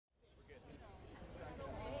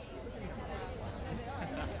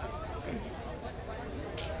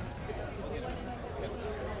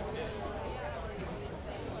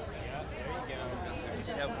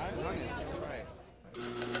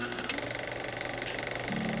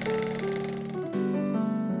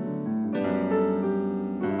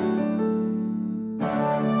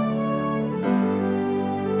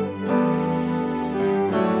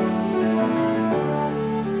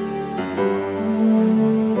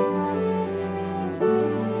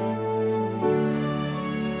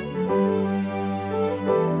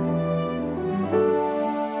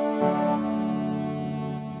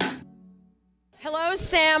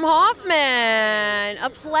Sam Hoffman, a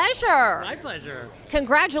pleasure. My pleasure.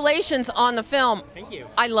 Congratulations on the film. Thank you.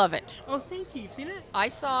 I love it. Oh, thank you. You've seen it? I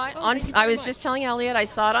saw it I was just telling Elliott I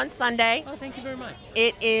saw it on Sunday. Oh, thank you very much.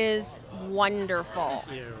 It is wonderful.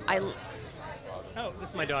 Thank you. Oh,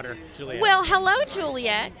 that's my daughter, Juliet. Well, hello,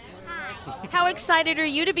 Juliet. Hi. How excited are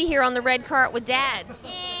you to be here on the red cart with Dad?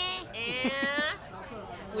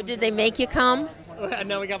 Well, did they make you come?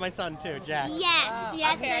 No, we got my son too, Jack. Yes,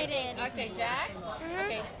 yes, okay. they did. Okay, Jack.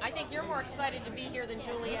 Okay, I think you're more excited to be here than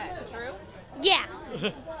Juliet. True? Yeah.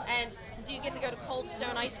 And do you get to go to Cold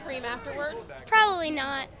Stone ice cream afterwards? Probably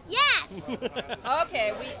not. Yes.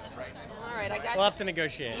 Okay, all right, I got. We'll have to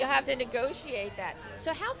negotiate. You have to negotiate that.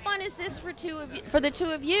 So, how fun is this for the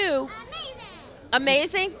two of you? Amazing.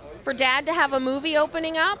 Amazing for Dad to have a movie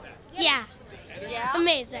opening up. Yeah. Yeah.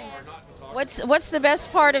 Amazing. What's the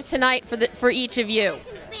best part of tonight for each of you?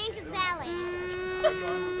 Spankers Valley.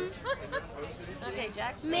 Okay,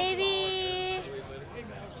 Jackson. Maybe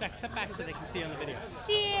Jack, step back so they can see you on the video.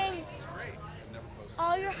 seeing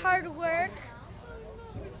all your hard work,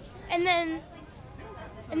 and then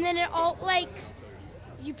it all, like,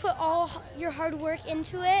 you put all your hard work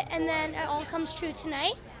into it, and then it all comes true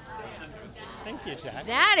tonight. Thank you, Jack.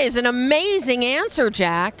 That is an amazing answer,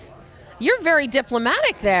 Jack. You're very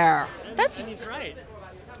diplomatic there. And he's right.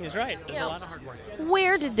 He's right. There's a lot of hard work.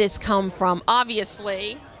 Where did this come from?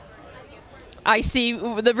 Obviously, I see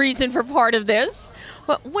the reason for part of this.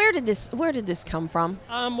 But where did this come from?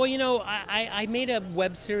 Well, you know, I made a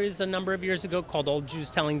web series a number of years ago called Old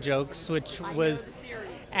Jews Telling Jokes, which was,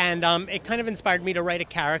 and it kind of inspired me to write a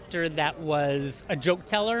character that was a joke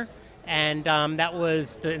teller. And that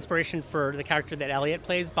was the inspiration for the character that Elliott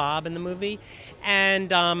plays, Bob, in the movie.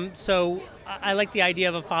 And so I like the idea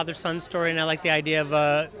of a father-son story, and I like the idea of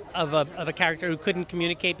a character who couldn't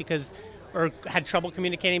communicate or had trouble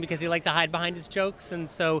communicating because he liked to hide behind his jokes. And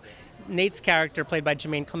so Nate's character, played by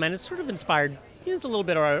Jemaine Clement, is sort of inspired. It's a little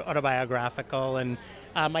bit autobiographical, and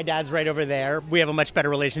my dad's right over there. We have a much better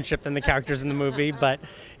relationship than the characters in the movie, but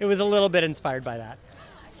it was a little bit inspired by that.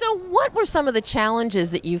 So what were some of the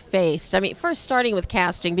challenges that you faced? I mean, first starting with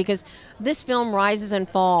casting, because this film rises and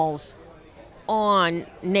falls on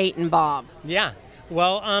Nate and Bob. Yeah.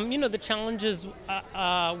 Well, you know, the challenges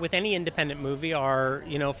with any independent movie are,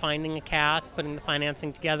 you know, finding a cast, putting the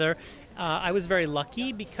financing together. I was very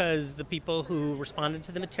lucky because the people who responded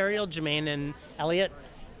to the material, Jemaine and Elliott,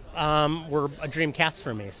 were a dream cast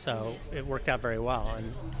for me. So it worked out very well.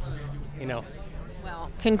 And, you know.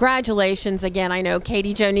 Well, congratulations again. I know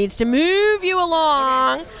Katie Jo needs to move you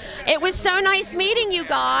along. It was so nice meeting you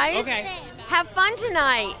guys. Okay. Have fun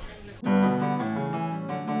tonight.